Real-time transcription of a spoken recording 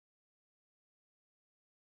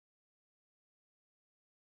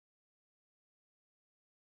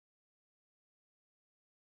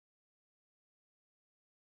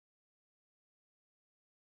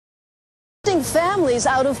lifting families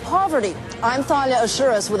out of poverty. I'm Thalia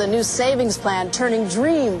Ashuras with a new savings plan turning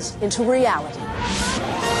dreams into reality.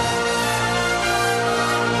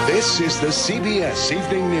 This is the CBS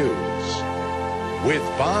Evening News with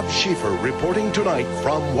Bob Schieffer reporting tonight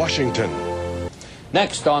from Washington.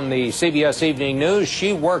 Next on the CBS Evening News,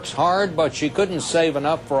 she works hard, but she couldn't save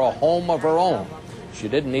enough for a home of her own. She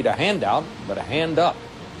didn't need a handout, but a hand up.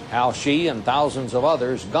 How she and thousands of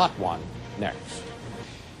others got one. Next.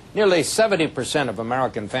 Nearly 70% of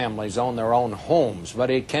American families own their own homes, but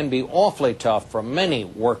it can be awfully tough for many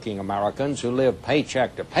working Americans who live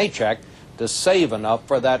paycheck to paycheck to save enough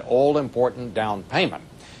for that all-important down payment,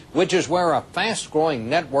 which is where a fast-growing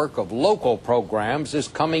network of local programs is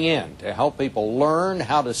coming in to help people learn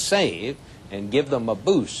how to save and give them a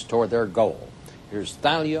boost toward their goal. Here's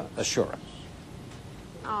Thalia Ashuras.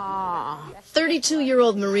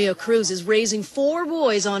 32-year-old Maria Cruz is raising 4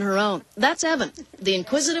 boys on her own. That's Evan. The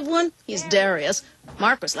inquisitive one, he's Darius.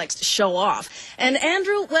 Marcus likes to show off. And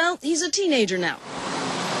Andrew, well, he's a teenager now.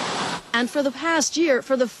 And for the past year,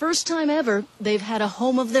 for the first time ever, they've had a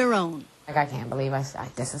home of their own. I can't believe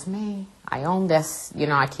this is me. I own this. You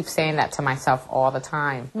know, I keep saying that to myself all the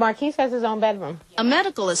time. Marquis has his own bedroom. A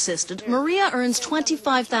medical assistant, Maria earns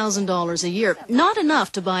 $25,000 a year, not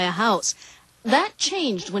enough to buy a house. That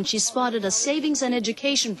changed when she spotted a savings and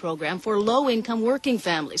education program for low-income working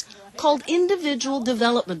families called Individual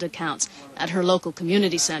Development Accounts at her local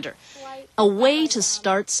community center. A way to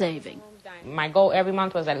start saving. My goal every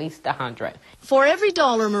month was at least $100. For every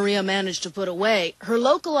dollar Maria managed to put away, her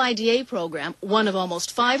local IDA program, one of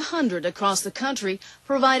almost 500 across the country,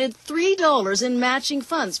 provided $3 in matching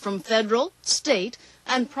funds from federal, state,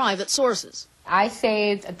 and private sources. I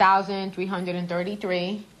saved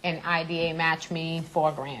 $1,333, and IDA matched me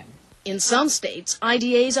 $4,000. In some states,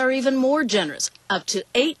 IDAs are even more generous, up to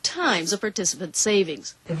 8 times a participant's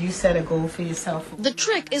savings. If you set a goal for yourself. The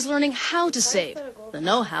trick is learning how to save. The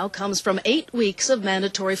know-how comes from 8 weeks of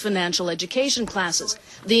mandatory financial education classes.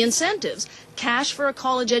 The incentives, cash for a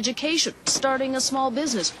college education, starting a small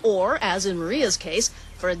business, or, as in Maria's case,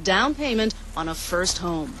 for a down payment on a first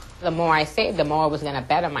home. The more I saved, the more I was going to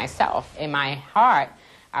better myself. In my heart,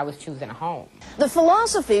 I was choosing a home. The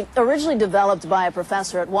philosophy, originally developed by a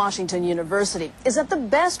professor at Washington University, is that the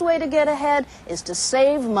best way to get ahead is to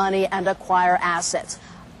save money and acquire assets.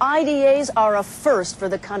 IDAs are a first for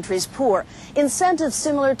the country's poor. Incentives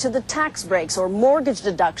similar to the tax breaks or mortgage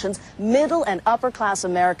deductions middle and upper class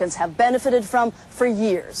Americans have benefited from for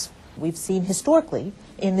years. We've seen historically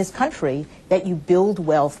in this country that you build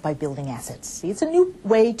wealth by building assets. It's a new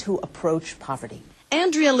way to approach poverty.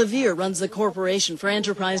 Andrea Levere runs the Corporation for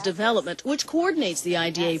Enterprise Development, which coordinates the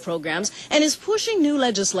IDA programs and is pushing new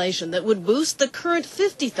legislation that would boost the current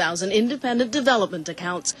 50,000 independent development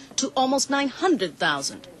accounts to almost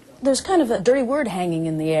 900,000. There's kind of a dirty word hanging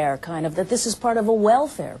in the air, kind of, that this is part of a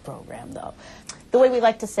welfare program, though. The way we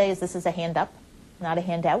like to say is this is a hand up, not a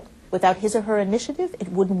handout. Without his or her initiative, it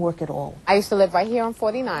wouldn't work at all. I used to live right here on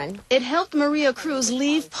 49. It helped Maria Cruz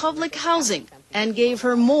leave public housing and gave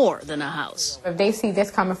her more than a house. If they see this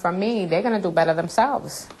coming from me, they're going to do better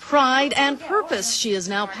themselves. Pride and purpose she is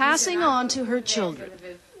now passing on to her children.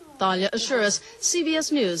 Thalia Ashuras, CBS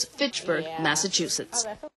News, Fitchburg, Massachusetts.